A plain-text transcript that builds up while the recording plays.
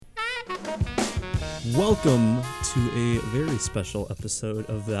Welcome to a very special episode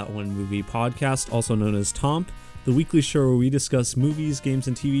of That One Movie podcast, also known as TOMP, the weekly show where we discuss movies, games,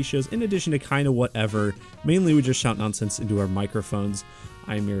 and TV shows, in addition to kind of whatever. Mainly we just shout nonsense into our microphones.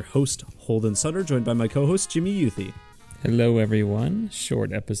 I'm your host, Holden Sutter, joined by my co-host, Jimmy Youthy. Hello, everyone.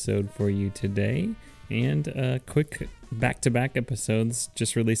 Short episode for you today, and quick back-to-back episodes,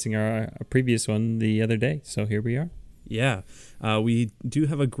 just releasing our previous one the other day, so here we are. Yeah, we do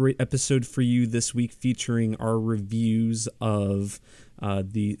have a great episode for you this week featuring our reviews of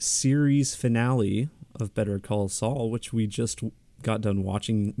the series finale of Better Call Saul, which we just got done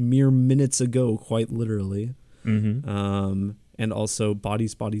watching mere minutes ago, quite literally. And also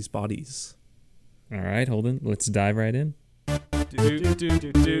Bodies, Bodies, Bodies. All right, Holden, let's dive right in.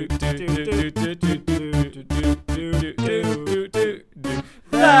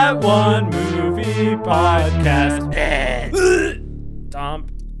 That One Movie Podcast. Tom.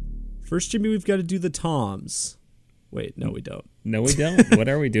 First, Jimmy, we've got to do the Toms. Wait, no, we don't. No, we don't. What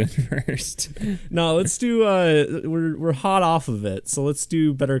are we doing first? No, let's do. We're hot off of it, so let's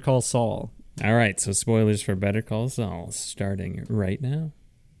do Better Call Saul. All right, so spoilers for Better Call Saul starting right now.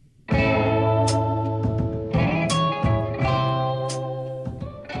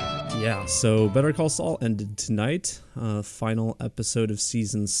 Yeah, so Better Call Saul ended tonight. Final episode of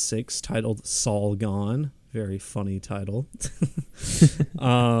season 6, titled Saul Gone. Very funny title.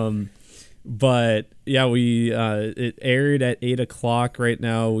 But yeah, it aired at 8 o'clock right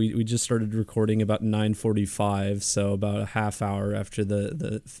now. We just started recording about 9:45, so about a half hour after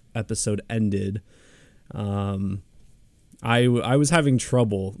the episode ended. I was having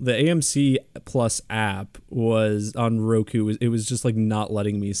trouble. The AMC Plus app was on Roku. It was just like not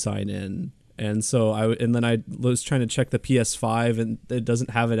letting me sign in. And so I was trying to check the PS5, and it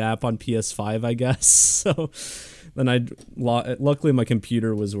doesn't have an app on PS5, I guess. So then luckily my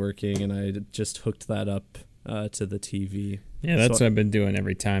computer was working, and I just hooked that up to the TV. Yeah, that's what I've been doing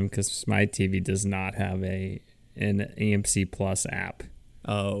every time, because my TV does not have an AMC Plus app.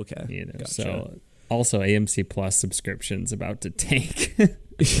 Oh, okay. Gotcha. So also AMC Plus subscription's about to tank.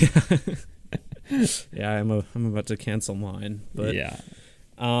 Yeah, I'm about to cancel mine. But yeah.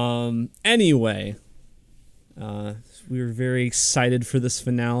 Anyway, we were very excited for this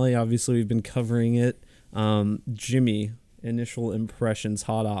finale. Obviously, we've been covering it. Jimmy, initial impressions,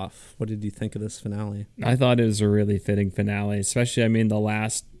 hot off. What did you think of this finale? I thought it was a really fitting finale, especially, the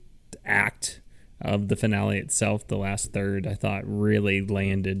last act of the finale itself, the last third, I thought really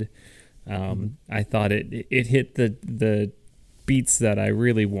landed. I thought it hit the beats that I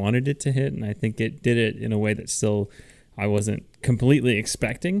really wanted it to hit, and I think it did it in a way that still I wasn't completely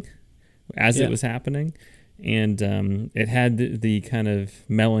expecting as it was happening. And it had the kind of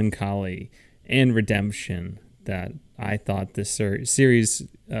melancholy and redemption that I thought this series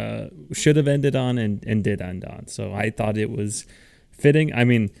should have ended on and did end on. So I thought it was fitting.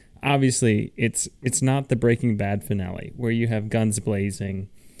 Obviously, it's not the Breaking Bad finale where you have guns blazing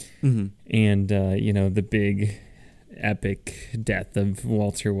and, the big epic death of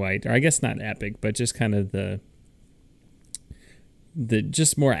Walter White. Or I guess not epic, but just kind of the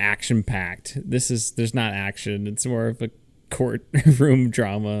just more action-packed. There's not action. It's more of a courtroom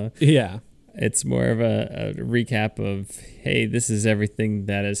drama. Yeah. It's more of a recap of, hey, this is everything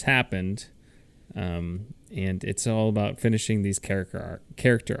that has happened. And it's all about finishing these character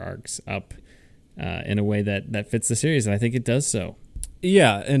arcs up in a way that fits the series, and I think it does so.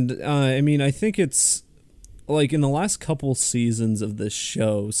 Yeah, and I think it's like in the last couple seasons of this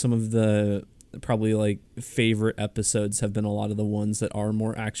show, some of the probably like favorite episodes have been a lot of the ones that are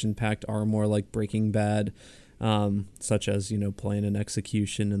more action-packed, are more like Breaking Bad, such as, Plan and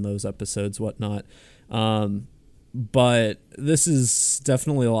Execution and those episodes, whatnot. But this is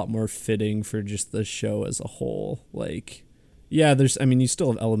definitely a lot more fitting for just the show as a whole. Like, yeah, you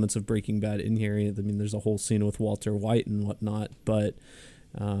still have elements of Breaking Bad in here. There's a whole scene with Walter White and whatnot, but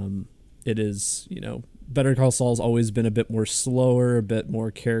it is, Better Call Saul's always been a bit more slower, a bit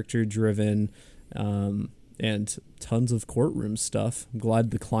more character-driven, and tons of courtroom stuff. I'm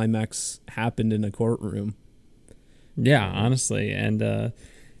glad the climax happened in a courtroom. Yeah, honestly, and it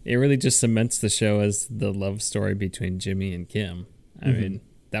really just cements the show as the love story between Jimmy and Kim. I mean,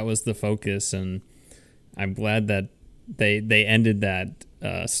 that was the focus, and I'm glad that they ended that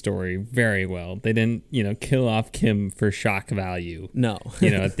story very well. They didn't, kill off Kim for shock value. No.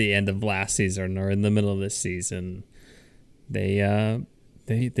 At the end of last season or in the middle of this season. They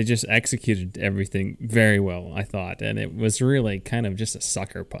just executed everything very well, I thought, and it was really kind of just a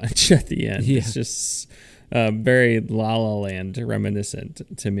sucker punch at the end. Yeah. It's just very La La Land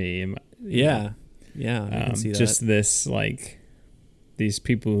reminiscent to me. Yeah, I can see that. Just this, like, these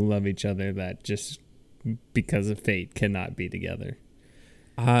people who love each other that just because of fate cannot be together.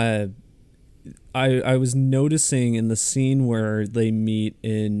 I was noticing in the scene where they meet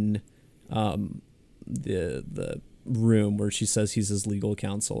in the room where she says he's his legal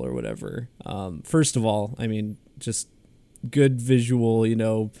counsel or whatever. First of all, I mean, just good visual,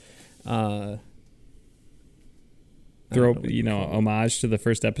 homage to the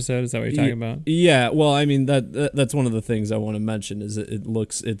first episode. Is that what you're talking about? Yeah. Well, I mean, that's one of the things I want to mention is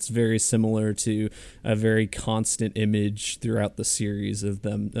it's very similar to a very constant image throughout the series of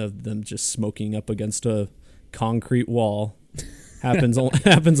them just smoking up against a concrete wall. happens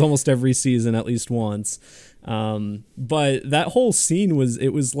almost every season at least once. But that whole scene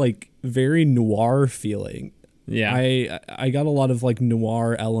was like very noir feeling. Yeah. I got a lot of like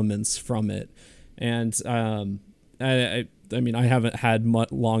noir elements from it. And I mean, I haven't had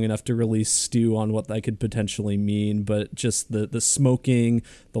long enough to really stew on what that could potentially mean, but just the smoking,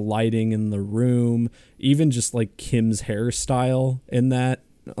 the lighting in the room, even just like Kim's hairstyle in that,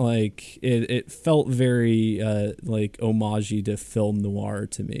 like it felt very like homage-y to film noir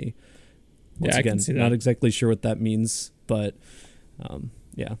to me. Once again, I can see that. Not exactly sure what that means, but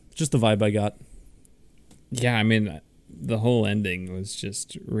yeah, just the vibe I got. Yeah, I mean, the whole ending was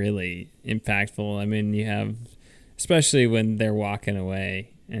just really impactful. I mean, you have, especially when they're walking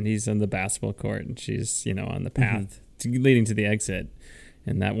away and he's on the basketball court and she's, on the path leading to the exit.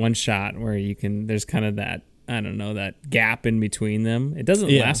 And that one shot where there's kind of that, I don't know, that gap in between them. It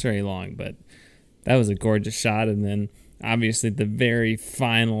doesn't last very long, but that was a gorgeous shot. And then obviously the very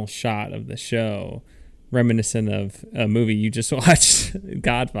final shot of the show, reminiscent of a movie you just watched,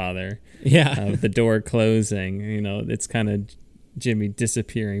 Godfather. Yeah. The door closing, it's kind of Jimmy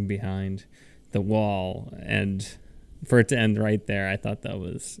disappearing behind the wall. And for it to end right there, I thought that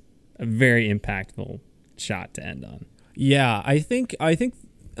was a very impactful shot to end on. Yeah, I think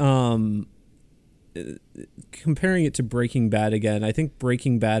comparing it to Breaking Bad again, I think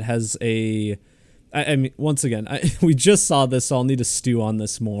Breaking Bad has I mean, once again, we just saw this, so I'll need to stew on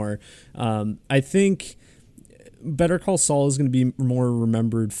this more. I think Better Call Saul is going to be more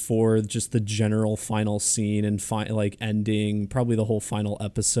remembered for just the general final scene and like ending, probably the whole final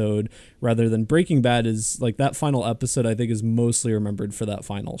episode, rather than Breaking Bad is like that final episode. I think is mostly remembered for that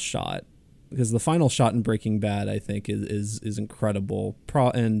final shot, because the final shot in Breaking Bad, I think, is incredible,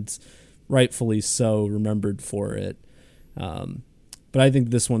 and rightfully so remembered for it. But I think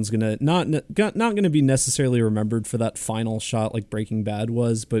this one's gonna not gonna be necessarily remembered for that final shot like Breaking Bad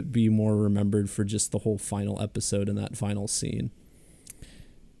was, but be more remembered for just the whole final episode and that final scene.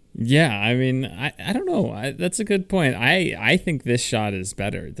 Yeah, I mean, I don't know. That's a good point. I think this shot is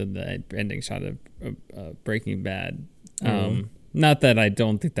better than the ending shot of Breaking Bad. Not that I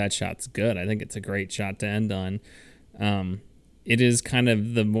don't think that shot's good. I think it's a great shot to end on. It is kind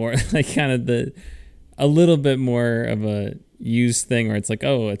of the more like a little bit more of a used thing where it's like,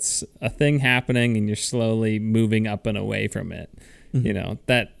 oh, it's a thing happening and you're slowly moving up and away from it.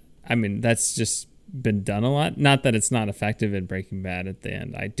 That's just been done a lot. Not that it's not effective in Breaking Bad at the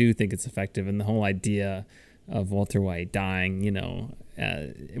end. I do think it's effective, and the whole idea of Walter White dying,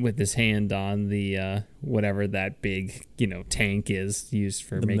 with his hand on the whatever that big tank is used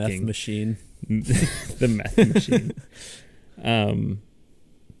for making meth machine. The meth machine.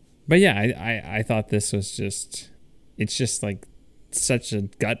 But yeah, I thought this was it's just like such a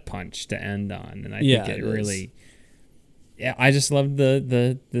gut punch to end on, and I think it really. Yeah, I just loved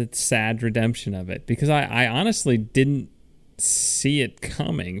the sad redemption of it, because I honestly didn't see it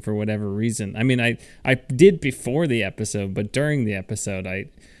coming for whatever reason. I mean, I did before the episode, but during the episode,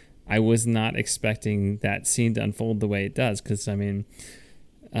 I was not expecting that scene to unfold the way it does, because I mean,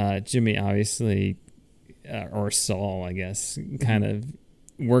 Jimmy obviously, or Saul, I guess, kind of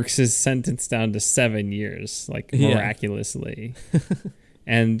works his sentence down to 7 years, like miraculously.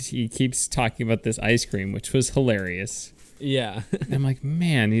 And he keeps talking about this ice cream, which was hilarious. Yeah. And I'm like,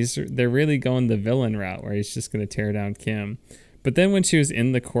 man, they're really going the villain route where he's just going to tear down Kim. But then when she was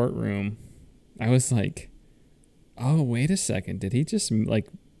in the courtroom, I was like, oh, wait a second. Did he just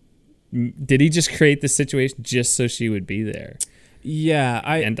create the situation just so she would be there? Yeah.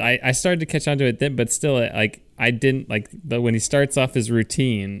 I started to catch on to it then, but still, like, I didn't when he starts off his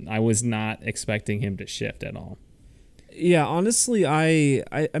routine, I was not expecting him to shift at all. Yeah, honestly,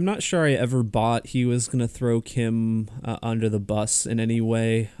 I'm not sure I ever bought he was going to throw Kim under the bus in any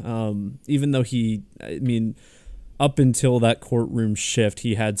way. Even though up until that courtroom shift,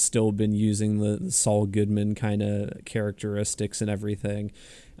 he had still been using the Saul Goodman kind of characteristics and everything.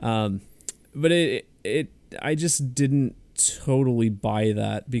 But I just didn't totally buy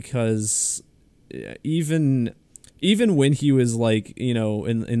that, because even even when he was like, you know,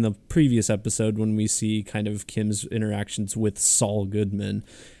 in the previous episode when we see kind of Kim's interactions with Saul Goodman,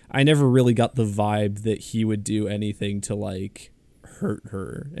 I never really got the vibe that he would do anything to like hurt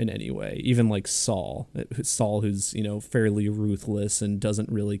her in any way. Even like Saul, who's, you know, fairly ruthless and doesn't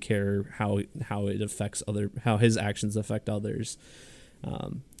really care how it affects how his actions affect others.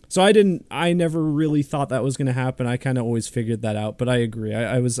 So I never really thought that was going to happen. I kind of always figured that out, but I agree.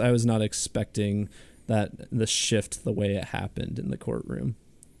 I was not expecting the shift the way it happened in the courtroom.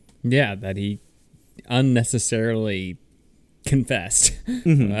 Yeah, that he unnecessarily confessed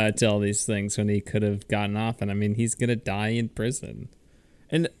to all these things when he could have gotten off. And I mean, he's going to die in prison.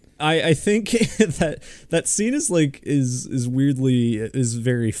 And I think that scene is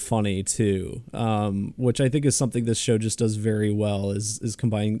very funny too, which I think is something this show just does very well is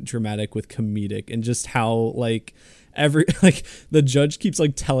combining dramatic with comedic, and just how like the judge keeps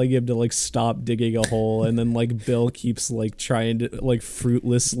like telling him to like stop digging a hole, and then like Bill keeps like trying to like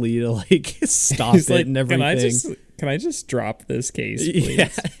fruitlessly to like stop it like, and everything. Can I just drop this case, please? Yeah.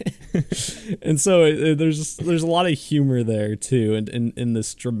 And so there's a lot of humor there too, and in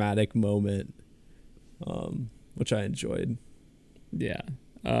this dramatic moment, which I enjoyed. Yeah.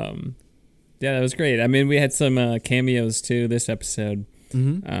 Yeah, that was great. I mean, we had some cameos too this episode.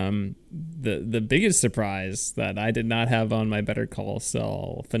 Mm-hmm. The biggest surprise that I did not have on my Better Call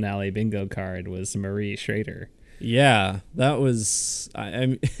Saul finale bingo card was Marie Schrader. Yeah, that was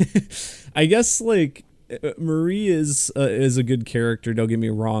I guess like Marie is a good character, don't get me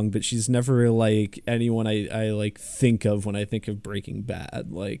wrong, but she's never like anyone I like think of when I think of Breaking Bad.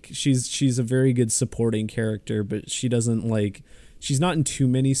 Like she's a very good supporting character, but she's not in too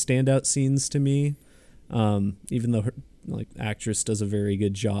many standout scenes to me. Even though her like actress does a very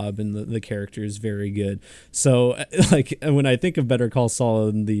good job and the character is very good. So like when I think of Better Call Saul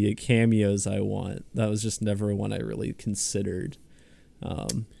and the cameos I want, that was just never one I really considered.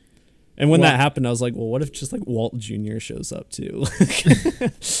 And when that happened, I was like, well, what if just like Walt Jr. shows up too?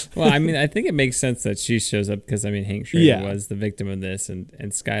 Well, I mean, I think it makes sense that she shows up because, I mean, Hank Schrader was the victim of this, and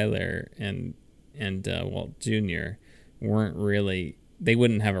Skyler and Walt Jr. weren't really, they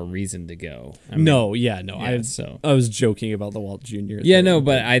wouldn't have a reason to go. I was joking about the Walt Jr. Yeah, thing, no,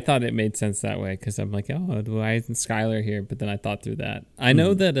 but I thought it made sense that way because I'm like, oh, why isn't Skyler here? But then I thought through that. I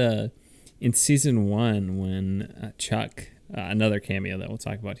know that in season 1, when Chuck... another cameo that we'll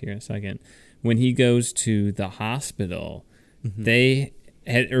talk about here in a second. When he goes to the hospital, they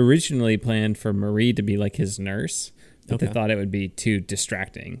had originally planned for Marie to be like his nurse, but they thought it would be too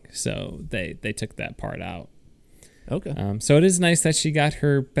distracting, so they took that part out. Okay. So it is nice that she got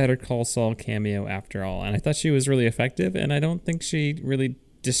her Better Call Saul cameo after all, and I thought she was really effective, and I don't think she really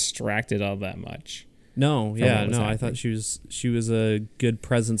distracted all that much. No, yeah, no, I thought she was a good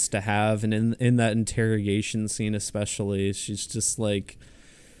presence to have, and in that interrogation scene especially, she's just like,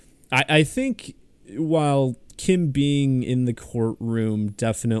 I think while Kim being in the courtroom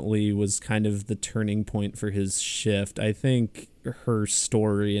definitely was kind of the turning point for his shift, I think her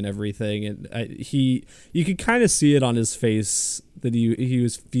story and everything, and you could kind of see it on his face that he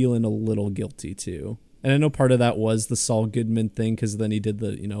was feeling a little guilty too, and I know part of that was the Saul Goodman thing, because then he did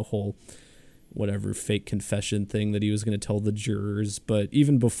the whole whatever fake confession thing that he was going to tell the jurors, but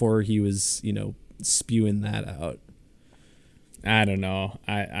even before he was spewing that out, I don't know,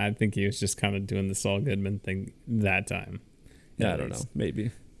 I think he was just kind of doing the Saul Goodman thing that time. Yeah, I don't know,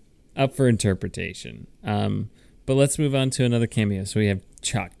 maybe up for interpretation. But let's move on to another cameo. So we have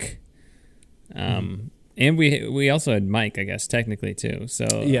Chuck, and we also had Mike, I guess, technically too. So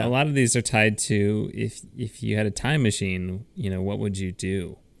a lot of these are tied to if you had a time machine, what would you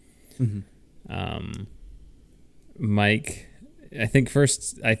do? Mike, I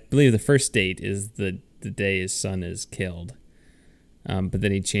believe the first date is the day his son is killed, but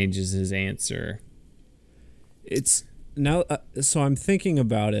then he changes his answer. It's now, so I'm thinking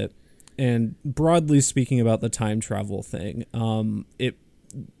about it, and broadly speaking about the time travel thing,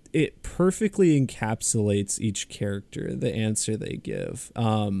 it perfectly encapsulates each character, the answer they give.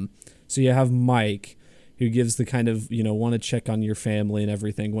 So you have Mike, who gives the kind of, want to check on your family and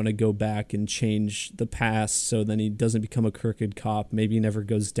everything, want to go back and change the past so then he doesn't become a crooked cop, maybe he never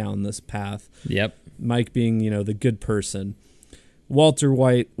goes down this path. Yep. Mike being, the good person. Walter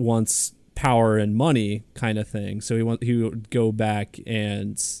White wants power and money kind of thing, so he would go back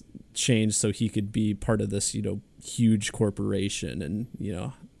and change so he could be part of this, huge corporation, and,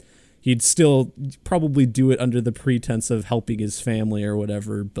 he'd still probably do it under the pretense of helping his family or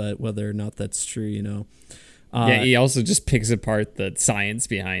whatever, but whether or not that's true, he also just picks apart the science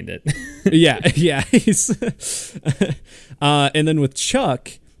behind it. yeah. And then with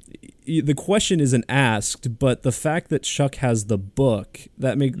Chuck, the question isn't asked, but the fact that Chuck has the book,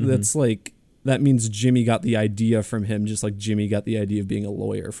 that means Jimmy got the idea from him, just like Jimmy got the idea of being a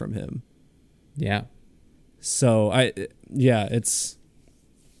lawyer from him. Yeah. So I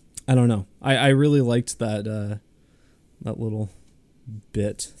don't know. I really liked that little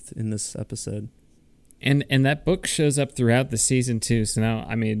bit in this episode. And that book shows up throughout the season too. So now,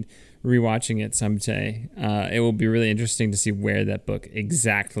 I mean, rewatching it someday, it will be really interesting to see where that book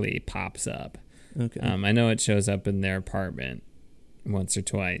exactly pops up. Okay. I know it shows up in their apartment once or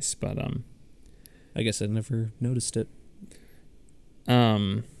twice, but I guess I never noticed it.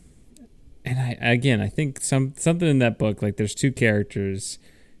 And I think something in that book, like there's two characters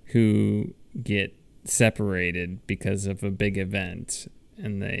who get separated because of a big event,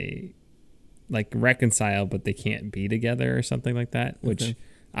 and they like reconcile, but they can't be together or something like that, which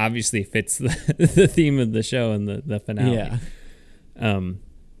obviously fits the theme of the show and the finale. Yeah.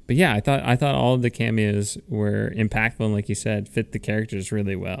 But yeah, I thought all of the cameos were impactful and, like you said, fit the characters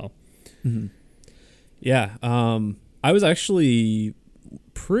really well. Mm-hmm. Yeah. I was actually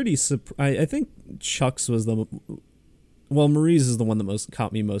pretty surprised. I think Chuck's was Marie's is the one that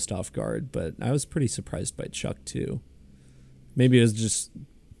caught me most off guard, but I was pretty surprised by Chuck too. Maybe it was just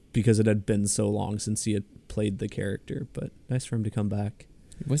because it had been so long since he had played the character, but nice for him to come back.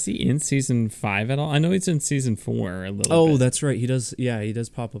 Was he in season 5 at all? I know he's in season 4 a little bit. Oh, that's right. He does. Yeah, he does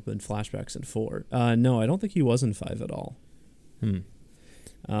pop up in flashbacks in 4. No, I don't think he was in 5 at all.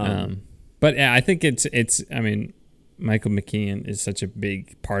 But yeah, I think it's. I mean, Michael McKean is such a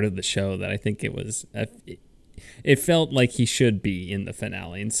big part of the show that I think it felt like he should be in the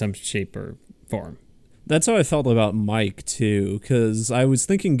finale in some shape or form. That's how I felt about Mike too, because I was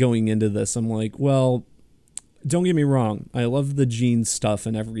thinking going into this, I'm like, well, don't get me wrong, I love the Gene stuff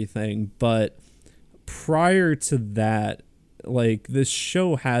and everything, but prior to that, like, this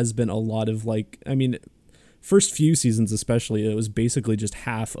show has been a lot of, like, I mean, first few seasons especially, it was basically just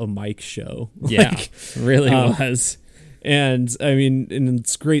half a Mike show. Yeah, really was. And I mean, and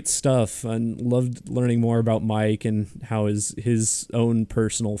it's great stuff, and loved learning more about Mike and how his own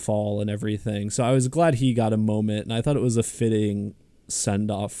personal fall and everything. So I was glad he got a moment, and I thought it was a fitting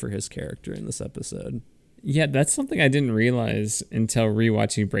send off for his character in this episode. Yeah, that's something I didn't realize until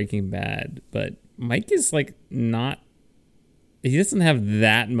rewatching Breaking Bad. But Mike is like he doesn't have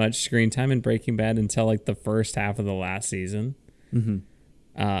that much screen time in Breaking Bad until like the first half of the last season.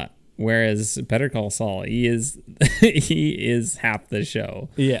 Mm-hmm. Whereas Better Call Saul, he is half the show.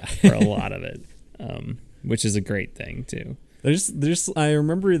 Yeah. For a lot of it, which is a great thing too. I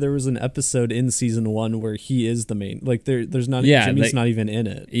remember there was an episode in season 1 where he is the main. Like there's not. Yeah, Jimmy's not even in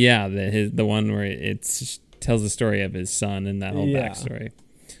it. Yeah, the one where it tells the story of his son and that whole backstory,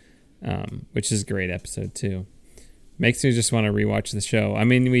 which is a great episode too. Makes me just want to rewatch the show. I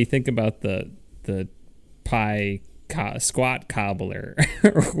mean, we think about the pie. Squat cobbler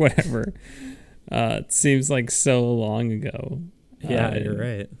or whatever. It seems like so long ago. Yeah, you're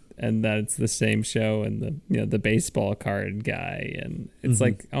right. And that's the same show, and the baseball card guy, and it's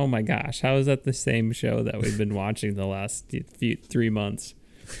like, oh my gosh, how is that the same show that we've been watching the last 3 months?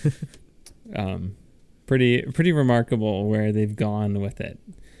 Pretty remarkable where they've gone with it,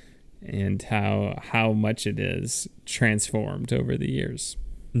 and how much it is transformed over the years.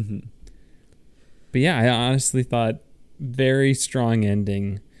 Mm-hmm. But yeah, I honestly thought very strong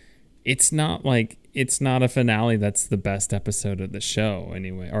ending. It's not a finale that's the best episode of the show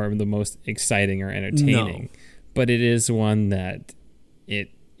anyway, or the most exciting or entertaining. No. But it is one that it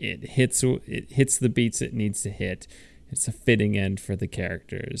hits the beats it needs to hit. It's a fitting end for the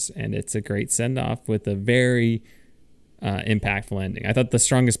characters, and it's a great send off with a very impactful ending. I thought the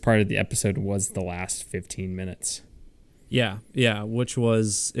strongest part of the episode was the last 15 minutes. Yeah, which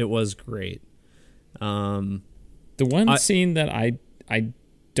was great. The one scene that I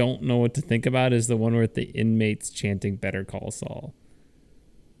don't know what to think about is the one with the inmates chanting Better Call Saul.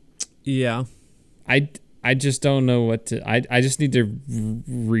 Yeah. I just don't know what to... I just need to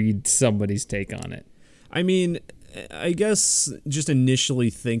read somebody's take on it. I mean, I guess just initially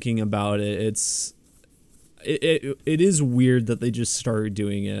thinking about it, it is weird that they just started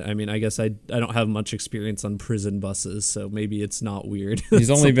doing it. I mean, I guess I don't have much experience on prison buses, so maybe it's not weird. He's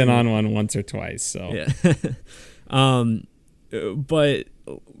only been on one once or twice, so... Yeah. But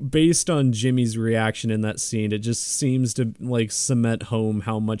based on Jimmy's reaction in that scene, it just seems to like cement home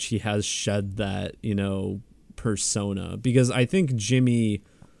how much he has shed that, persona. Because I think Jimmy,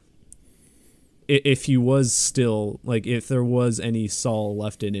 if he was still, like, if there was any Saul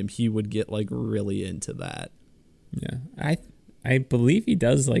left in him, he would get like really into that. Yeah. I believe he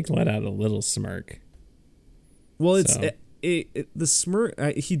does like let out a little smirk. Well, the smirk,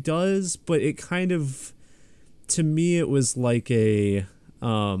 he does, but it kind of, to me, it was like a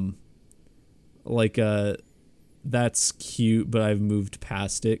that's cute, but I've moved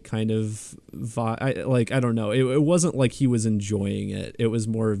past it kind of vibe. I don't know. It wasn't like he was enjoying it. It was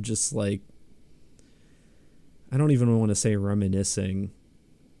more of just like, I don't even want to say reminiscing.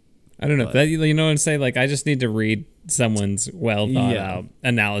 I don't know. That, you know what I'm saying? Like, I just need to read someone's well thought out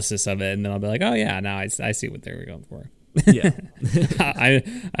analysis of it, and then I'll be like, oh yeah, now I see what they were going for. Yeah. I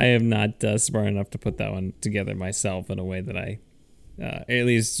am not smart enough to put that one together myself in a way that I, at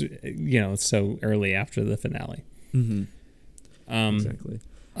least, so early after the finale. Mm-hmm. Exactly.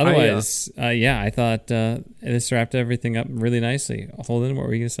 Otherwise, I thought this wrapped everything up really nicely. Holden, what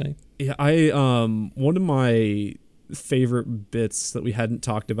were you gonna say? Yeah, one of my favorite bits that we hadn't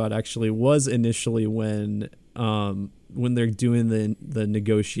talked about actually was initially when they're doing the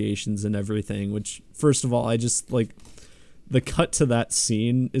negotiations and everything. Which, first of all, I just like the cut to that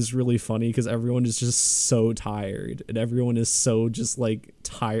scene is really funny because everyone is just so tired and everyone is so just like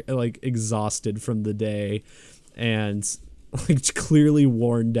tired, like exhausted from the day, and like clearly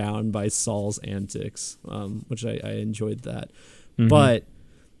worn down by Saul's antics, which I enjoyed that. Mm-hmm. But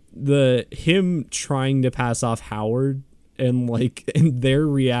him trying to pass off Howard and their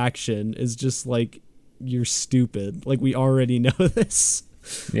reaction is just like, you're stupid. Like, we already know this.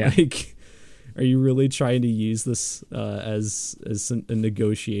 Yeah. Like, are you really trying to use this as a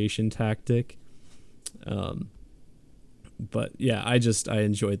negotiation tactic? But yeah, I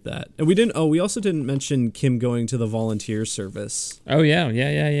enjoyed that. And we also didn't mention Kim going to the volunteer service. Oh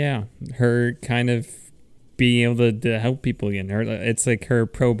yeah. Her kind of being able to help people again. It's like her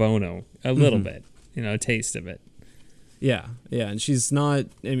pro bono a little bit, a taste of it. Yeah. And she's not,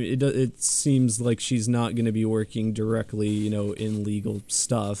 I mean, it seems like she's not going to be working directly, in legal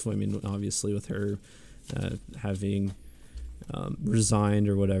stuff. I mean, obviously with her having resigned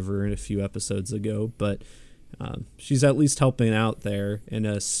or whatever a few episodes ago, but she's at least helping out there in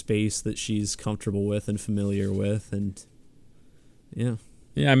a space that she's comfortable with and familiar with. And yeah.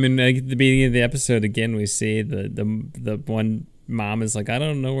 Yeah, I mean, like at the beginning of the episode, again, we see the one mom is like, I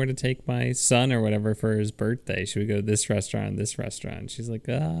don't know where to take my son or whatever for his birthday. Should we go to this restaurant, this restaurant? She's like,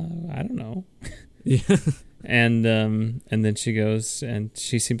 I don't know. Yeah. And then she goes, and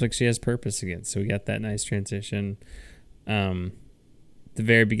she seems like she has purpose again. So we got that nice transition. The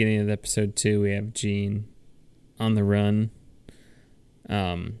very beginning of episode 2, we have Jean on the run,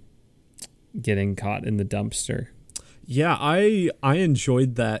 getting caught in the dumpster. Yeah, I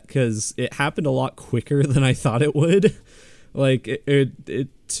enjoyed that because it happened a lot quicker than I thought it would. Like it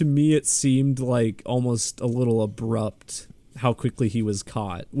to me, it seemed like almost a little abrupt how quickly he was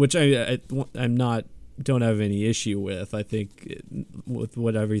caught, which I'm not, don't have any issue with. I think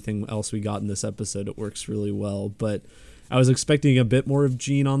with everything else we got in this episode, it works really well. But I was expecting a bit more of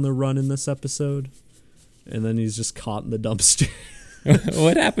Jean on the run in this episode, and then he's just caught in the dumpster.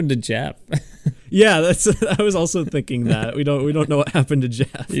 What happened to Jeff? Yeah, I was also thinking that. We don't know what happened to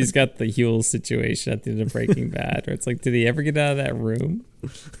Jeff. He's got the Huel situation at the end of Breaking Bad, where it's like, did he ever get out of that room?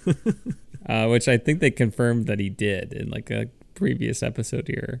 Which I think they confirmed that he did in like a previous episode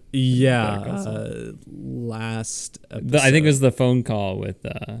here. Yeah, last episode. I think it was the phone call with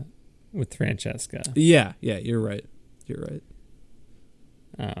Francesca. Yeah, you're right.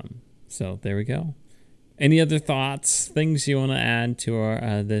 So there we go. Any other thoughts, things you want to add to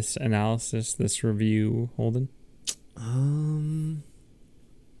our this analysis, this review, Holden?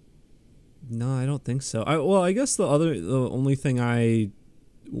 No, I don't think so. I guess the only thing I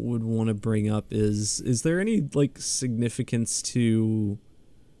would want to bring up is there any like significance to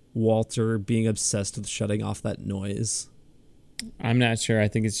Walter being obsessed with shutting off that noise? I'm not sure. I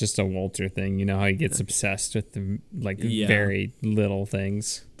think it's just a Walter thing. You know how he gets obsessed with the very little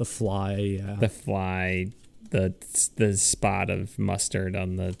things. The fly, yeah. The fly, the spot of mustard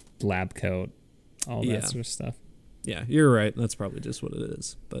on the lab coat, all that sort of stuff. Yeah, you're right. That's probably just what it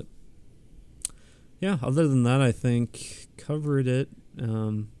is. But yeah, other than that, I think covered it.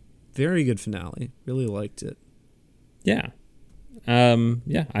 Very good finale. Really liked it. Yeah.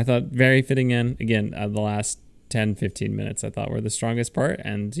 I thought very fitting in. Again, the last 10-15 minutes I thought were the strongest part,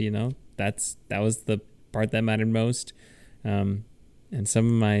 and that was the part that mattered most, and some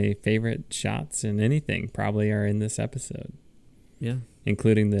of my favorite shots in anything probably are in this episode,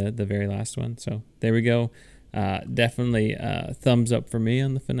 including the very last one. So there we go. Definitely thumbs up for me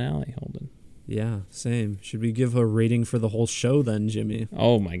on the finale, Holden. Yeah, same. Should we give a rating for the whole show then, Jimmy?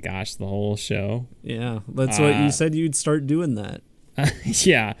 Oh my gosh, the whole show. Yeah, that's what you said you'd start doing that.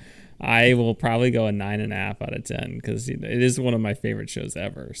 Yeah, I will probably go a 9.5 out of 10 because it is one of my favorite shows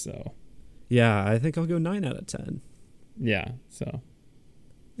ever. So, yeah, I think I'll go 9 out of 10. Yeah, so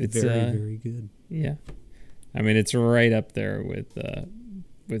it's very good. Yeah, I mean it's right up there with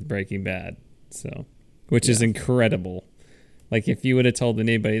Breaking Bad. So, which is incredible. Like if you would have told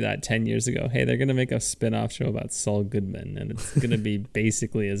anybody that 10 years ago, hey, they're gonna make a spin-off show about Saul Goodman and it's gonna be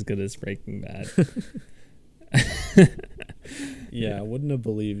basically as good as Breaking Bad. Yeah, I wouldn't have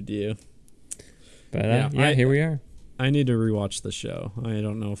believed you. But here we are. I need to rewatch the show. I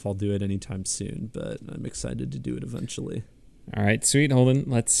don't know if I'll do it anytime soon, but I'm excited to do it eventually. All right, sweet, Holden.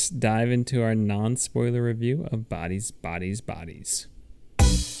 Let's dive into our non-spoiler review of Bodies, Bodies, Bodies.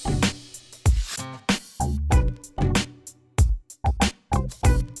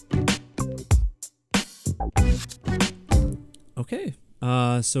 Okay,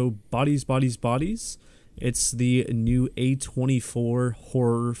 so Bodies, Bodies, Bodies. It's the new A24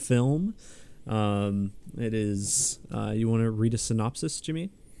 horror film. It is, you want to read a synopsis, Jimmy?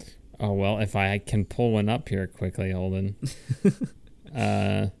 Oh, well, if I can pull one up here quickly, Holden.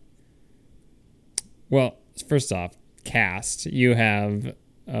 Well, first off, cast. You have,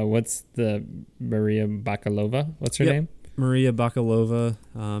 what's the Maria Bakalova? What's her name? Maria Bakalova,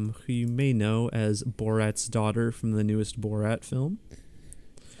 who you may know as Borat's daughter from the newest Borat film.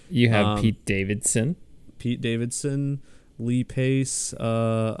 You have Pete Davidson. Lee Pace,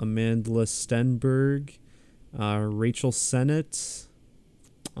 Amanda Stenberg, Rachel Sennett,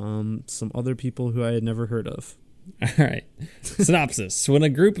 some other people who I had never heard of. All right. Synopsis. When a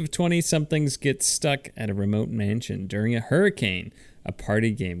group of 20-somethings gets stuck at a remote mansion during a hurricane, a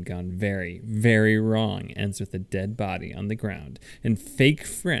party game gone very, very wrong ends with a dead body on the ground and fake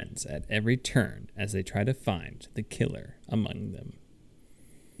friends at every turn as they try to find the killer among them.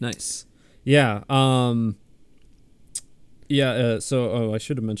 Nice. Yeah. So I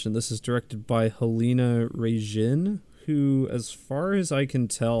should have mentioned this is directed by Helena Regin, who, as far as I can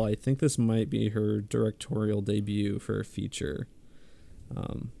tell, I think this might be her directorial debut for a feature.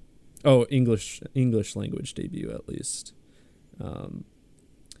 English language debut at least.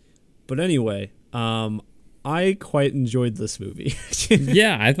 But anyway, I quite enjoyed this movie.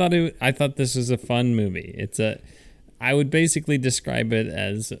 Yeah, I thought this was a fun movie. I would basically describe it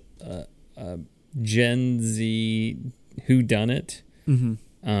as a Gen Z whodunit.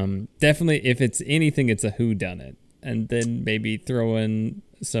 Mm-hmm. Definitely, if it's anything, it's a whodunit, and then maybe throw in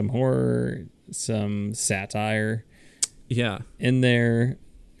some horror, some satire, in there,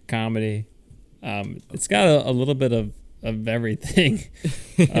 comedy. It's got a little bit of everything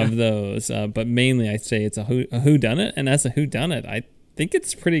of those, but mainly I'd say it's a whodunit, and as a whodunit, I think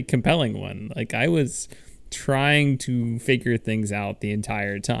it's a pretty compelling one. Like I was trying to figure things out the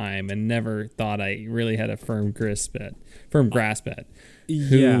entire time and never thought I really had a firm grasp at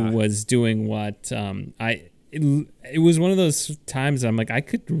who was doing what. It was one of those times I'm like, I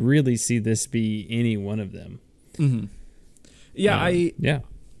could really see this be any one of them. Mm-hmm.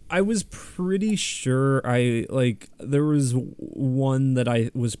 I was pretty sure there was one that I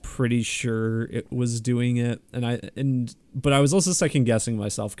was pretty sure it was doing it, but I was also second guessing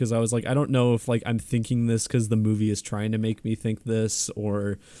myself because I was like, I don't know if I'm thinking this because the movie is trying to make me think this,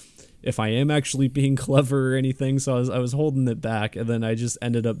 or if I am actually being clever or anything. So I was holding it back, and then I just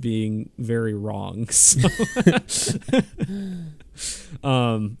ended up being very wrong. So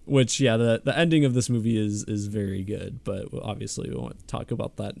which the ending of this movie is very good, but obviously we won't talk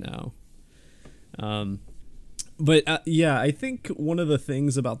about that now. I think one of the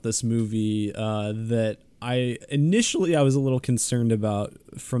things about this movie that I was a little concerned about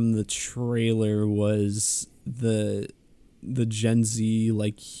from the trailer was the Gen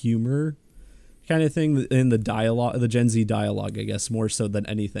Z humor kind of thing in the dialogue, the Gen Z dialogue, I guess, more so than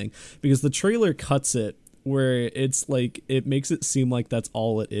anything, because the trailer cuts it where it's it makes it seem like that's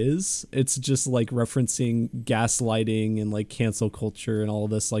all it is. It's just referencing gaslighting and cancel culture and all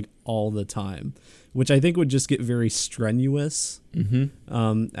of this all the time, which I think would just get very strenuous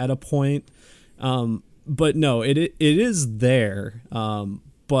at a point. But no, it is there.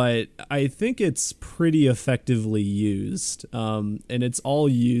 But I think it's pretty effectively used, and it's all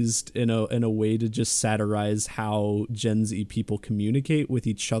used in a way to just satirize how Gen Z people communicate with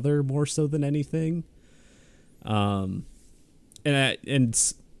each other more so than anything. And I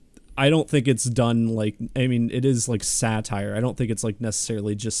don't think it's done it is satire. I don't think it's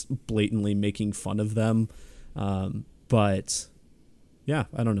necessarily just blatantly making fun of them. But yeah,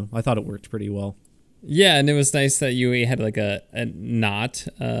 I don't know. I thought it worked pretty well. Yeah, and it was nice that you had a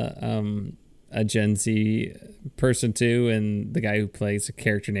Gen Z person too, and the guy who plays a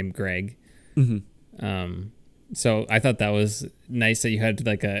character named Greg. Mm-hmm. So I thought that was nice that you had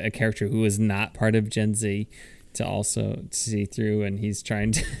a character who was not part of Gen Z, to also see through, and he's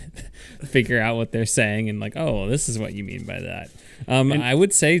trying to figure out what they're saying and like, oh, this is what you mean by that. I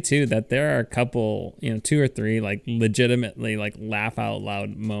would say too that there are a couple, 2 or 3 like legitimately like laugh out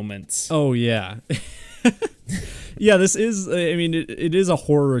loud moments. Oh yeah. Yeah, this is, I mean, it is a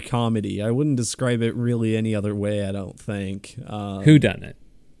horror comedy. I wouldn't describe it really any other way, I don't think. Who done it?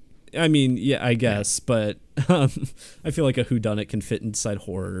 I mean, yeah, I guess, but I feel like a whodunit can fit inside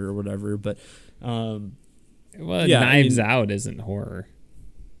horror or whatever, but well, yeah, Knives Out isn't horror.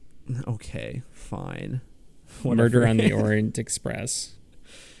 Okay, fine. Murder on the Orient Express.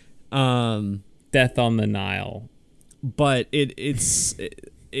 Death on the Nile. But it's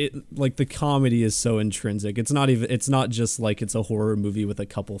like the comedy is so intrinsic. It's not just like it's a horror movie with a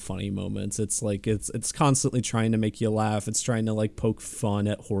couple funny moments. It's like it's constantly trying to make you laugh. It's trying to like poke fun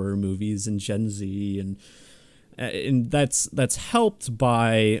at horror movies and Gen Z, and that's helped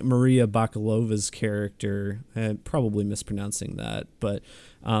by Maria Bakalova's character. I'm probably mispronouncing that, but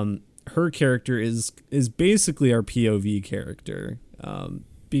her character is basically our POV character,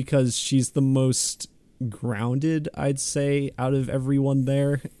 because she's the most grounded, I'd say, out of everyone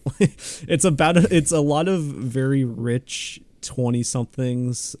there. It's a lot of very rich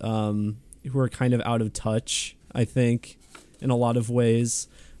 20-somethings who are kind of out of touch, I think, in a lot of ways.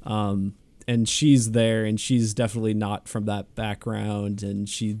 And she's there, and she's definitely not from that background, and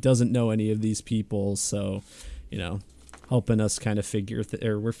she doesn't know any of these people, so, helping us kind of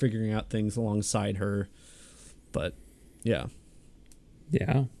we're figuring out things alongside her. But yeah.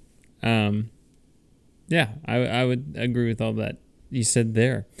 Yeah. Yeah, I would agree with all that you said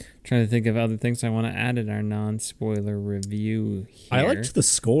there. Trying to think of other things I want to add in our non-spoiler review here. I liked the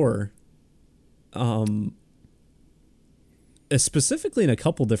score. Specifically in a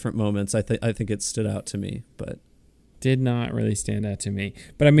couple different moments, I think it stood out to me, but did not really stand out to me.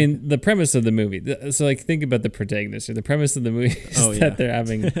 But I mean, the premise of the movie. So like, think about the protagonist. Or the premise of the movie is that they're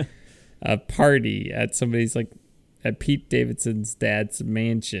having a party at somebody's like at Pete Davidson's dad's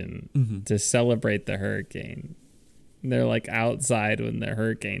mansion to celebrate the hurricane. And they're like outside when the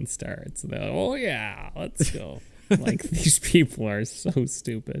hurricane starts. They're like, oh yeah, let's go. Like, these people are so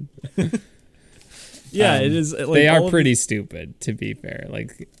stupid. Yeah, it is. Like, they are pretty stupid, to be fair.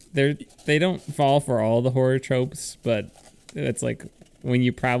 Like, they don't fall for all the horror tropes, but it's like when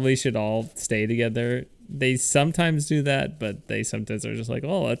you probably should all stay together. They sometimes do that, but they sometimes are just like,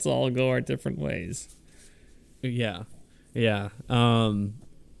 oh, let's all go our different ways. Yeah.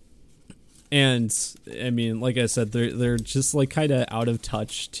 And I mean, like I said, they're just like kind of out of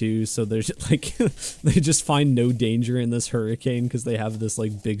touch too. So there's like they just find no danger in this hurricane because they have this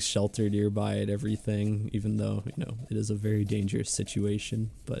like big shelter nearby and everything. Even though it is a very dangerous situation.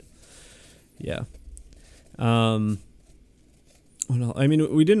 But yeah. Well, I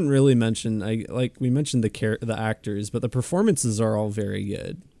mean, we didn't really mention. We mentioned the actors, but the performances are all very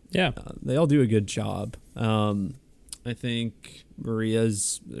good. Yeah, they all do a good job. I think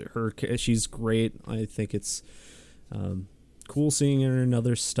she's great. I think it's cool seeing her in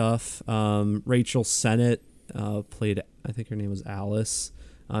other stuff. Rachel Sennett played, I think her name was Alice.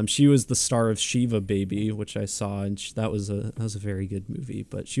 She was the star of Shiva Baby, which I saw, and that was a very good movie.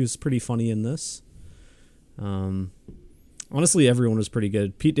 But she was pretty funny in this. Honestly, everyone was pretty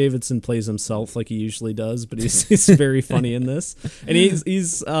good. Pete Davidson plays himself like he usually does, but he's very funny in this, and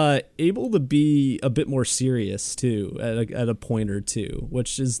he's able to be a bit more serious too at a point or two,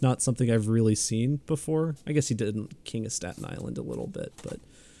 which is not something I've really seen before. I guess he did in King of Staten Island a little bit, but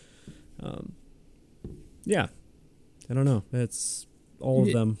yeah, I don't know. It's all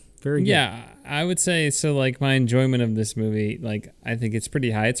of them very good. Yeah, I would say so. Like, my enjoyment of this movie, like, I think it's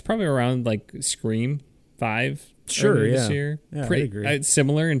pretty high. It's probably around like Scream 5. Sure, yeah. This year. Yeah, pretty, I agree.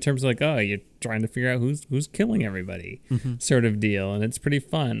 Similar in terms of like, oh, you're trying to figure out who's killing everybody, sort of deal, and it's pretty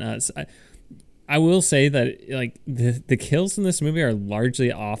fun. So I will say that like the kills in this movie are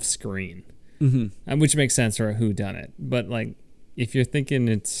largely off screen, which makes sense for a whodunit. But like, if you're thinking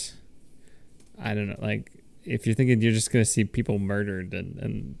I don't know, like if you're thinking you're just gonna see people murdered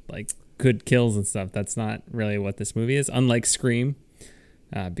and like good kills and stuff, that's not really what this movie is. Unlike Scream.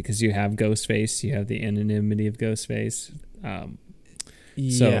 Because you have Ghostface, you have the anonymity of Ghostface.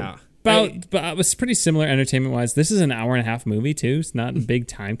 Yeah. But it was pretty similar entertainment-wise. This is an hour and a half movie, too. It's not a big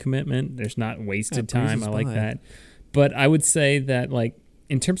time commitment. There's not wasted time. I like that. But I would say that, like,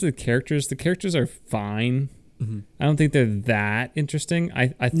 in terms of the characters are fine. I don't think they're that interesting.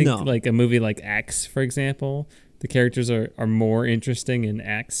 I think, like, a movie like X, for example, the characters are more interesting in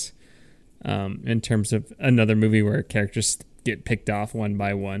X in terms of another movie where characters get picked off one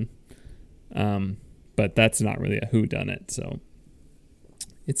by one, but that's not really a whodunit. So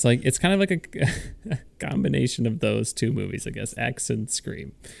It's kind of like a combination of those two movies, I guess, X and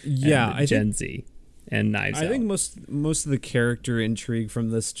Scream. Yeah, and Gen Z and Knives Out. I think most of the character intrigue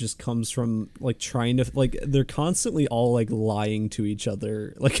from this just comes from like trying to like they're constantly all like lying to each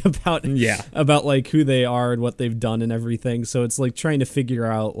other like about like who they are and what they've done and everything. So it's like trying to figure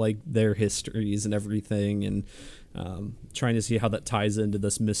out like their histories and everything, and trying to see how that ties into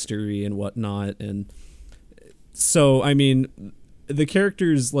this mystery and whatnot. And so I mean, the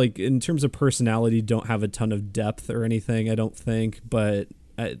characters like in terms of personality don't have a ton of depth or anything, I don't think, but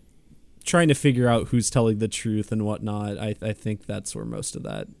trying to figure out who's telling the truth and whatnot, I think that's where most of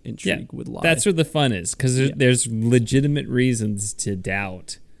that intrigue would lie. That's where the fun is, because there's legitimate reasons to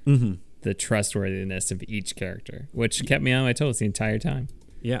doubt the trustworthiness of each character, which kept me on my toes the entire time.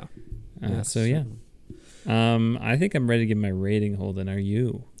 Yeah. I think I'm ready to give my rating, Holden. Are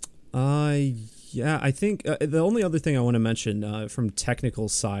you? Yeah, I think the only other thing I want to mention from technical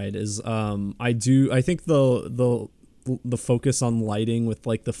side is I think the focus on lighting with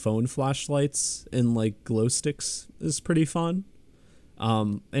like the phone flashlights and like glow sticks is pretty fun.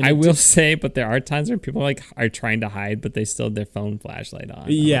 And I will say, but there are times where people like are trying to hide, but they still have their phone flashlight on.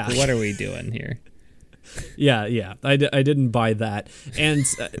 Yeah. Like, what are we doing here? Yeah. I didn't buy that. And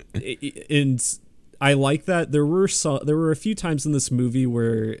I like that. There were a few times in this movie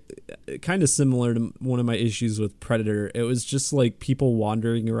where, kind of similar to one of my issues with Predator, it was just like people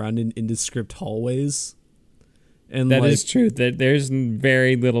wandering around in indescript hallways. And that is true. That there's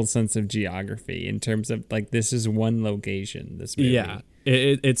very little sense of geography in terms of like this is one location. This movie. Yeah,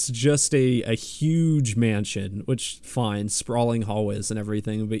 it's just a huge mansion, which fine, sprawling hallways and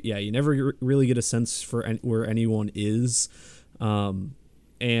everything. But yeah, you never really get a sense for where anyone is, yeah,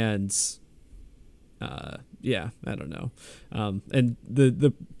 I don't know, and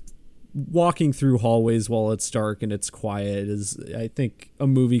the walking through hallways while it's dark and it's quiet is, I think a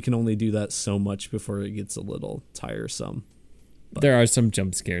movie can only do that so much before it gets a little tiresome. But there are some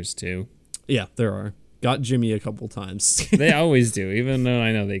jump scares too. Yeah, there are. Got Jimmy a couple times. They always do, even though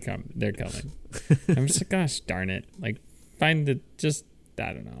I know they're coming. I'm just like, gosh darn it. Like, I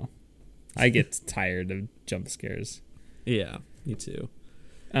don't know. I get tired of jump scares. Yeah, me too.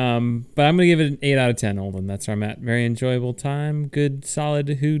 But I'm going to give it an 8 out of 10, Holden. That's where I'm at. Very enjoyable time. Good, solid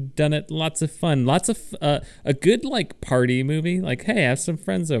whodunit. Lots of fun. Lots of, a good, like, party movie. Like, hey, have some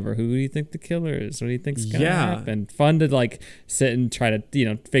friends over. Who do you think the killer is? What do you think's going to happen? Fun to, like, sit and try to,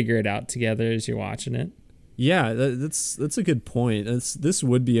 figure it out together as you're watching it. Yeah, that's a good point. This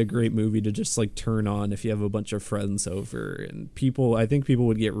would be a great movie to just, like, turn on if you have a bunch of friends over. And I think people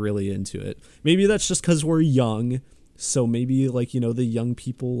would get really into it. Maybe that's just because we're young. So maybe like, the young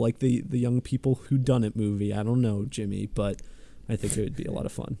people, like the young people who done it movie. I don't know, Jimmy, but I think it would be a lot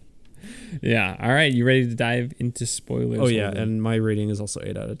of fun. Yeah. All right. You ready to dive into spoilers? Oh, yeah. And my rating is also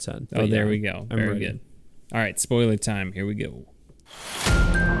 8 out of 10. Oh, there we go. Very good. All right. Spoiler time. Here we go.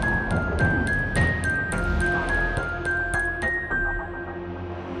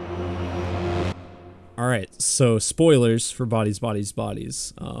 All right. So spoilers for Bodies, Bodies,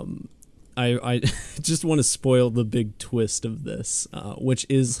 Bodies. I just want to spoil the big twist of this, which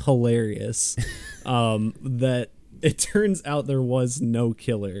is hilarious, that it turns out there was no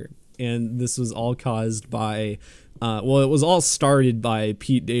killer. And this was all caused by, it was all started by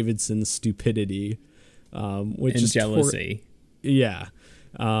Pete Davidson's stupidity, which and is jealousy. Yeah.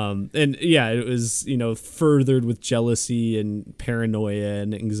 It was, furthered with jealousy and paranoia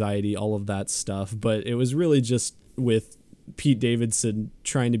and anxiety, all of that stuff. But it was really just with Pete Davidson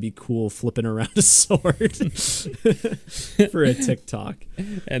trying to be cool, flipping around a sword for a TikTok,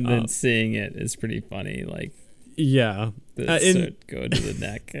 and then seeing it is pretty funny. Like, yeah, the sword go to the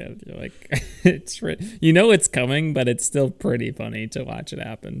neck. And you're like, it's coming, but it's still pretty funny to watch it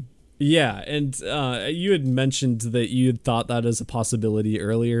happen. Yeah, and you had mentioned that you had thought that as a possibility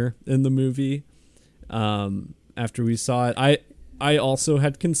earlier in the movie. After we saw it, I also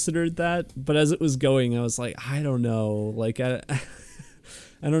had considered that, but as it was going, I was like, I don't know. Like, I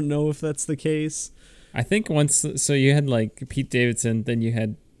don't know if that's the case. I think so you had like Pete Davidson, then you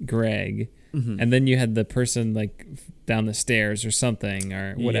had Greg, and then you had the person like down the stairs or something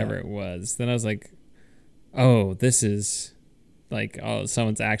or whatever it was. Then I was like, oh, this is like, oh,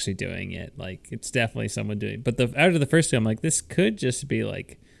 someone's actually doing it. Like, it's definitely someone doing it. But out of the first two, I'm like, this could just be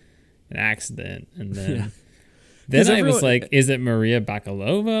like an accident. And then... Yeah. Then I was like, is it Maria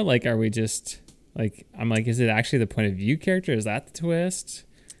Bakalova? Like, are we just like, I'm like, is it actually the point of view character? Is that the twist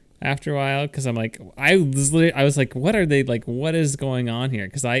after a while? Because I'm like, I was like, what are they like? What is going on here?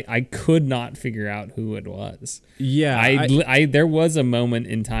 Because I could not figure out who it was. Yeah. There was a moment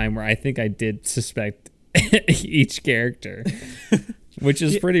in time where I think I did suspect each character. which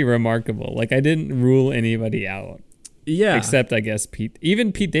is pretty remarkable. Like, I didn't rule anybody out. Yeah. Except, I guess, Pete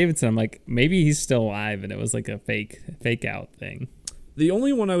Davidson. I'm like, maybe he's still alive and it was like a fake out thing. The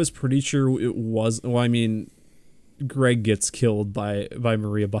only one I was pretty sure it was, well, I mean, Greg gets killed by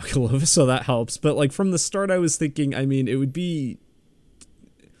Maria Bakalova, so that helps. But like from the start, I was thinking, I mean,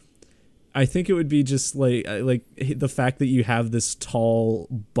 I think it would be just like the fact that you have this tall,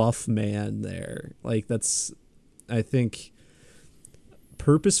 buff man there. Like that's, I think,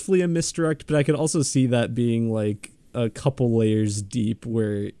 purposefully a misdirect, but I could also see that being like a couple layers deep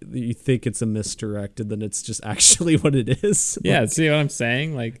where you think it's a misdirect and then it's just actually what it is. Yeah, see what I'm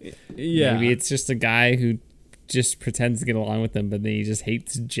saying? Like, yeah, maybe it's just a guy who just pretends to get along with them, but then he just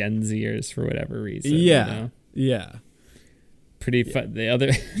hates Gen Zers for whatever reason. Yeah, you know? Yeah. Pretty fun. The other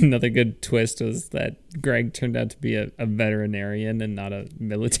another good twist was that Greg turned out to be a veterinarian and not a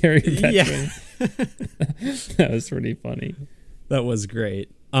military veteran. Yeah. That was pretty funny. That was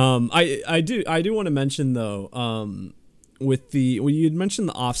great. I do want to mention though, with you had mentioned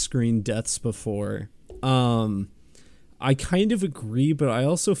the off-screen deaths before. I kind of agree, but I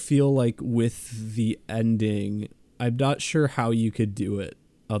also feel like with the ending, I'm not sure how you could do it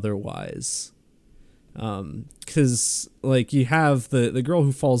otherwise. Because like you have the girl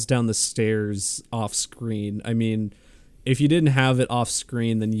who falls down the stairs off screen. I mean, if you didn't have it off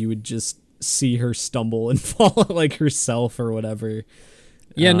screen, then you would just see her stumble and fall like herself or whatever.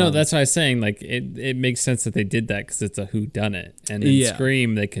 Yeah, no, that's what I was saying. Like it makes sense that they did that because it's a whodunit, and in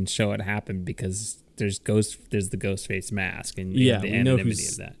Scream they can show it happen because there's the ghost face mask, and you have the anonymity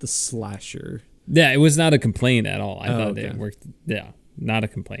of that. The slasher. Yeah, it was not a complaint at all. I thought it worked. Yeah, not a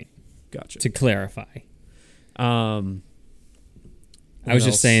complaint. Gotcha. To clarify. I was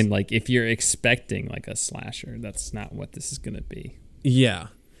just saying, like, if you're expecting like a slasher, that's not what this is gonna be. Yeah.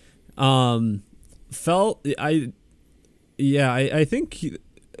 I think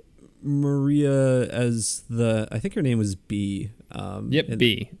Maria as I think her name was B. Yep,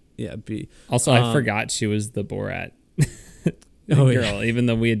 B. Yeah, B. Also, I forgot she was the Borat girl, even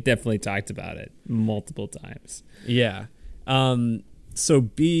though we had definitely talked about it multiple times. Yeah. So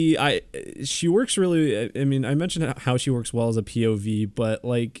B, she works really. I mean, I mentioned how she works well as a POV, but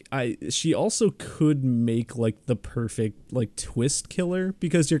like she also could make like the perfect like twist killer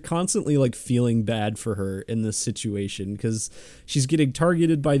because you're constantly like feeling bad for her in this situation because she's getting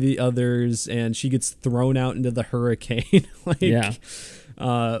targeted by the others and she gets thrown out into the hurricane by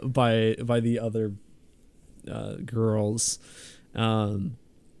the other girls.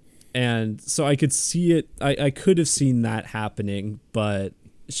 And so I could see it. I could have seen that happening, but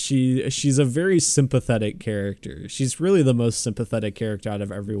she's a very sympathetic character. She's really the most sympathetic character out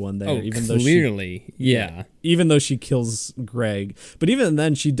of everyone there. Even clearly, even though she kills Greg, but even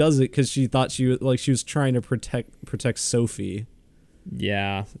then she does it because she thought she was trying to protect Sophie.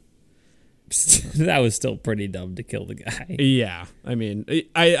 Yeah, that was still pretty dumb to kill the guy. Yeah, I mean,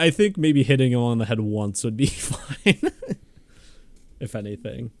 I think maybe hitting him on the head once would be fine, if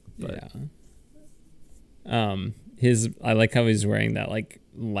anything. But. Yeah. I like how he's wearing that like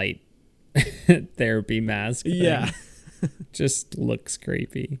light therapy mask thing. Yeah. Just looks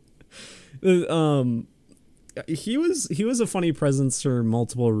creepy. He was a funny presence for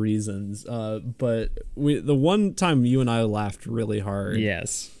multiple reasons. But the one time you and I laughed really hard.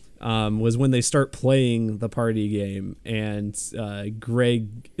 Yes. Was when they start playing the party game and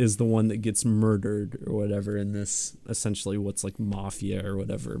Greg is the one that gets murdered or whatever in this essentially what's like mafia or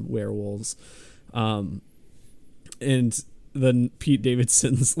whatever werewolves, and then Pete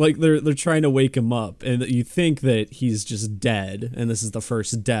Davidson's like they're trying to wake him up and you think that he's just dead and this is the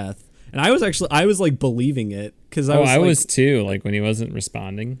first death, and I was like believing it because I was too, like when he wasn't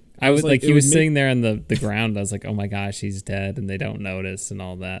responding. I was like he was sitting there on the ground. I was like, oh my gosh, he's dead, and they don't notice and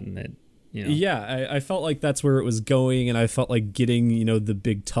all that, and it, you know. Yeah, I felt like that's where it was going, and I felt like getting the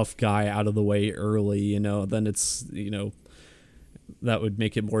big tough guy out of the way early. Then it's that would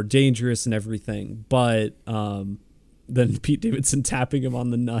make it more dangerous and everything. But then Pete Davidson tapping him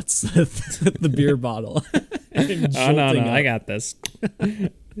on the nuts with the beer bottle. Oh no, I got this.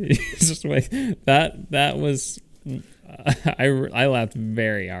 He's just like that was. I laughed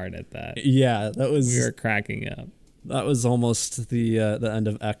very hard at that. Yeah, that was. We were cracking up. That was almost the end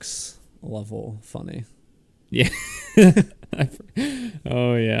of X level funny. Yeah.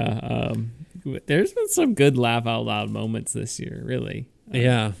 Oh yeah. There's been some good laugh out loud moments this year, really.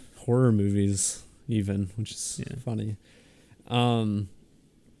 Yeah, horror movies even, which is funny.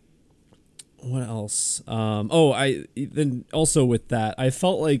 What else? I then also with that, I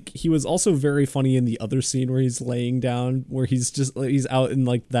felt like he was also very funny in the other scene where he's laying down, where he's out in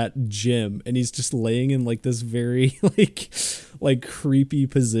like that gym and he's just laying in like this very like creepy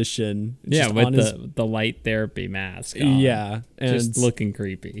position. Yeah, just with the light therapy mask on. Yeah, and just looking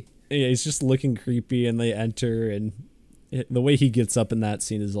creepy. Yeah, he's just looking creepy, and they enter, and the way he gets up in that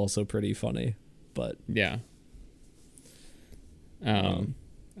scene is also pretty funny. But yeah.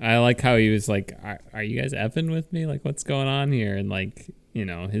 I like how he was like, are you guys effing with me? Like, what's going on here? And like, you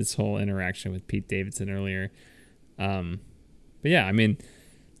know, his whole interaction with Pete Davidson earlier. But yeah, I mean,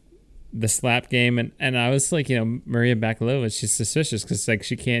 the slap game, and I was like, you know, Maria Bakalova, she's suspicious because like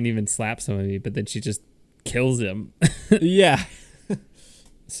she can't even slap somebody, but then she just kills him. Yeah.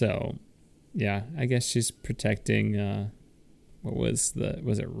 So, yeah, I guess she's protecting. Was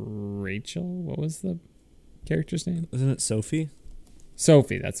it Rachel? What was the character's name? Isn't it Sophie?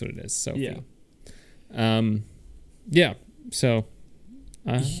 Sophie, that's what it is. Sophie. Yeah. Yeah. So,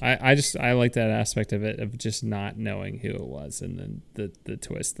 I like that aspect of it, of just not knowing who it was, and then the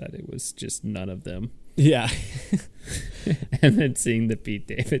twist that it was just none of them. Yeah. And then seeing the Pete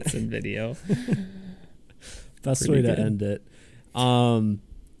Davidson video. Best way to end it. What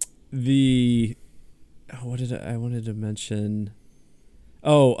did I wanted to mention?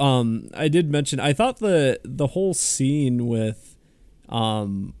 I did mention, I thought the whole scene with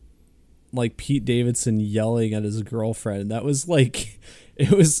like Pete Davidson yelling at his girlfriend, that was like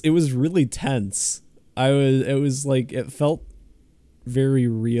it was really tense. It felt very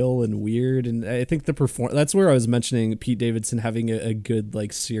real and weird, and I think that's where I was mentioning Pete Davidson having a good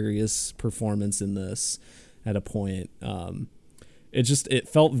like serious performance in this at a point. It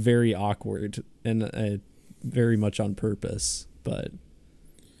felt very awkward, and very much on purpose, but I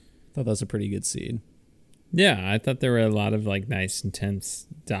thought that was a pretty good scene. Yeah, I thought there were a lot of like nice, intense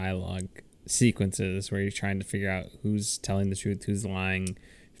dialogue sequences where you're trying to figure out who's telling the truth, who's lying,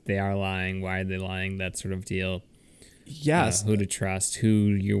 if they are lying, why are they lying, that sort of deal. Yes. Who to trust, who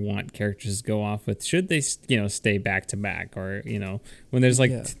you want characters to go off with. Should they, stay back to back, or when there's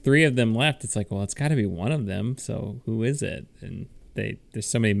like three of them left, it's like, well, it's got to be one of them. So who is it? And there's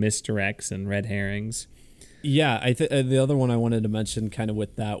so many misdirects and red herrings. Yeah, I think the other one I wanted to mention kind of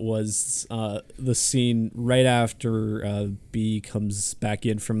with that was the scene right after B comes back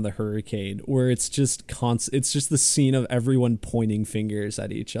in from the hurricane, where it's just it's just the scene of everyone pointing fingers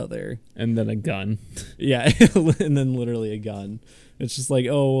at each other. And then a gun. Yeah, and then literally a gun. It's just like,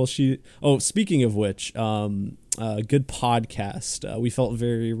 speaking of which, good podcast. We felt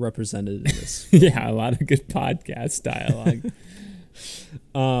very represented in this. Yeah, a lot of good podcast dialogue.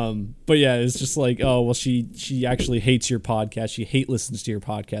 But yeah, it's just like, she actually hates your podcast. She listens to your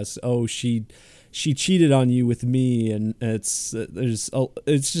podcast. She cheated on you with me, and it's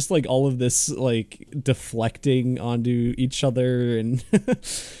just like all of this like deflecting onto each other, and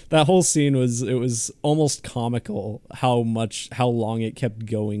that whole scene was almost comical how long it kept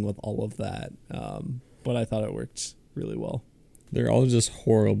going with all of that. But I thought it worked really well. They're all just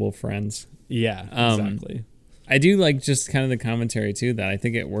horrible friends. Yeah, exactly. I do like just kind of the commentary too, that I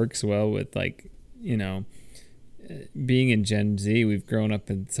think it works well with like, being in Gen Z, we've grown up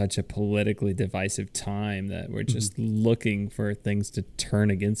in such a politically divisive time that we're just looking for things to turn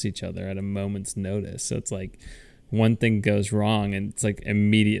against each other at a moment's notice. So it's like one thing goes wrong and it's like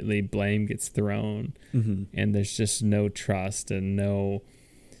immediately blame gets thrown, and there's just no trust and no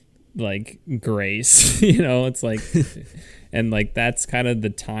like grace, it's like, and like that's kind of the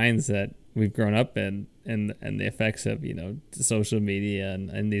times that we've grown up in, and the effects of social media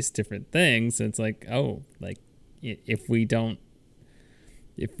and these different things. It's like, if we don't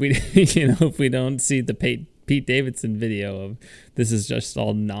see the Pete Davidson video of this is just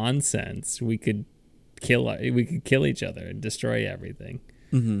all nonsense, we could kill each other and destroy everything.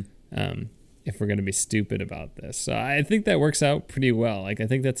 If we're going to be stupid about this. So I think that works out pretty well. Like, I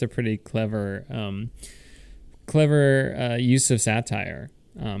think that's a pretty clever use of satire.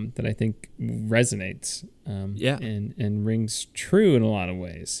 That I think resonates and rings true in a lot of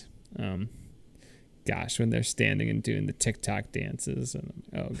ways. When they're standing and doing the TikTok dances, and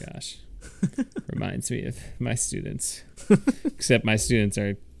oh gosh, reminds me of my students. Except my students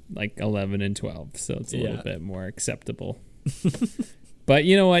are like 11 and 12, so it's a little bit more acceptable. But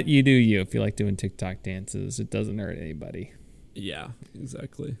you know what? You do you. If you like doing TikTok dances, it doesn't hurt anybody. Yeah,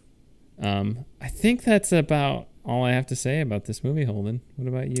 exactly. I think that's about all I have to say about this movie, Holden. What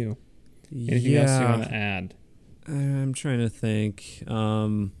about you? Anything else you want to add? I'm trying to think.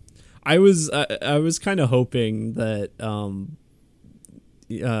 I was kind of hoping that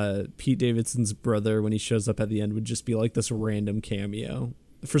Pete Davidson's brother, when he shows up at the end, would just be like this random cameo,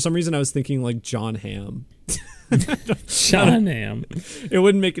 For some reason, I was thinking like John Hamm. John Hamm. It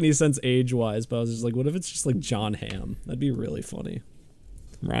wouldn't make any sense age-wise, but I was just like, what if it's just like John Hamm? That'd be really funny.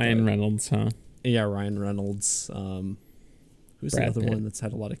 Ryan Reynolds, huh? Yeah, Ryan Reynolds. Who's Brad the other Pitt. one that's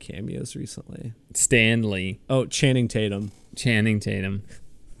had a lot of cameos recently? Stanley. Oh, Channing Tatum. Channing Tatum.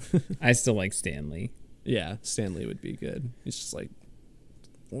 I still like Stanley. Yeah, Stanley would be good. He's just like,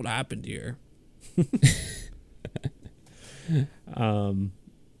 what happened here?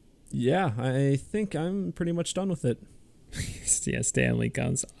 Yeah, I think I'm pretty much done with it. Yeah, Stanley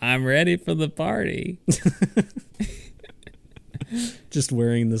comes. I'm ready for the party. Just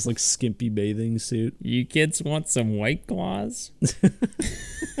wearing this like skimpy bathing suit. You kids want some White Claws?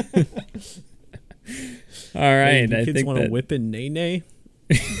 All right, Hey, I you kids think want to that whip in nay.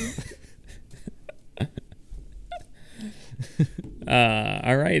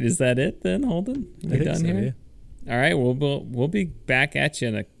 all right, is that it then, Holden? We done here? Yeah. All right, we'll be back at you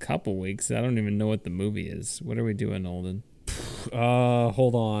in a couple weeks. I don't even know what the movie is. What are we doing, Holden?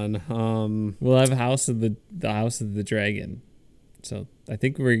 Hold on. We'll have House of the House of the Dragon. So I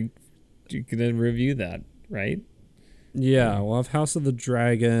think we're gonna review that, right? Yeah, we'll have House of the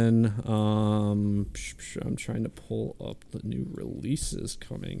Dragon. I'm trying to pull up the new releases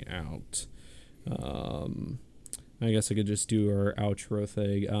coming out. I guess I could just do our outro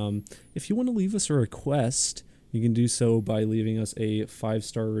thing. If you want to leave us a request, you can do so by leaving us a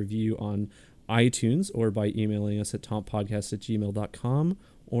 5-star review on iTunes or by emailing us at tompodcast@gmail.com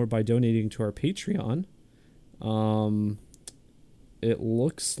or by donating to our Patreon. It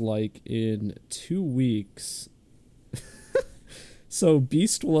looks like in 2 weeks... So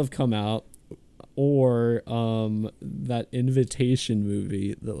Beast will have come out, or that Invitation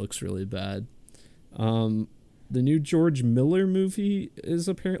movie that looks really bad. The new George Miller movie is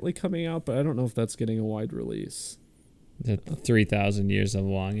apparently coming out, but I don't know if that's getting a wide release. The 3,000 Years of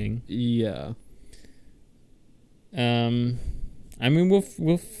Longing. Yeah. I mean,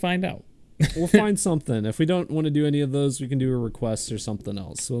 we'll find out. We'll find something. If we don't want to do any of those, we can do a request or something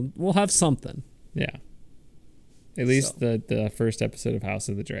else. So we'll have something. Yeah. At least the first episode of House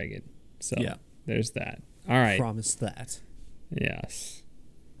of the Dragon. So yeah, there's that. All right. Promise that. Yes.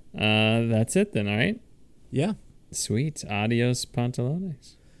 That's it then, all right? Yeah. Sweet. Adios,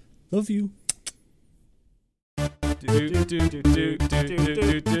 Pantalones. Love you.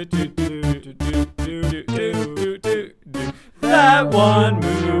 That One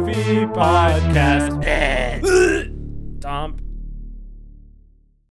Movie Podcast.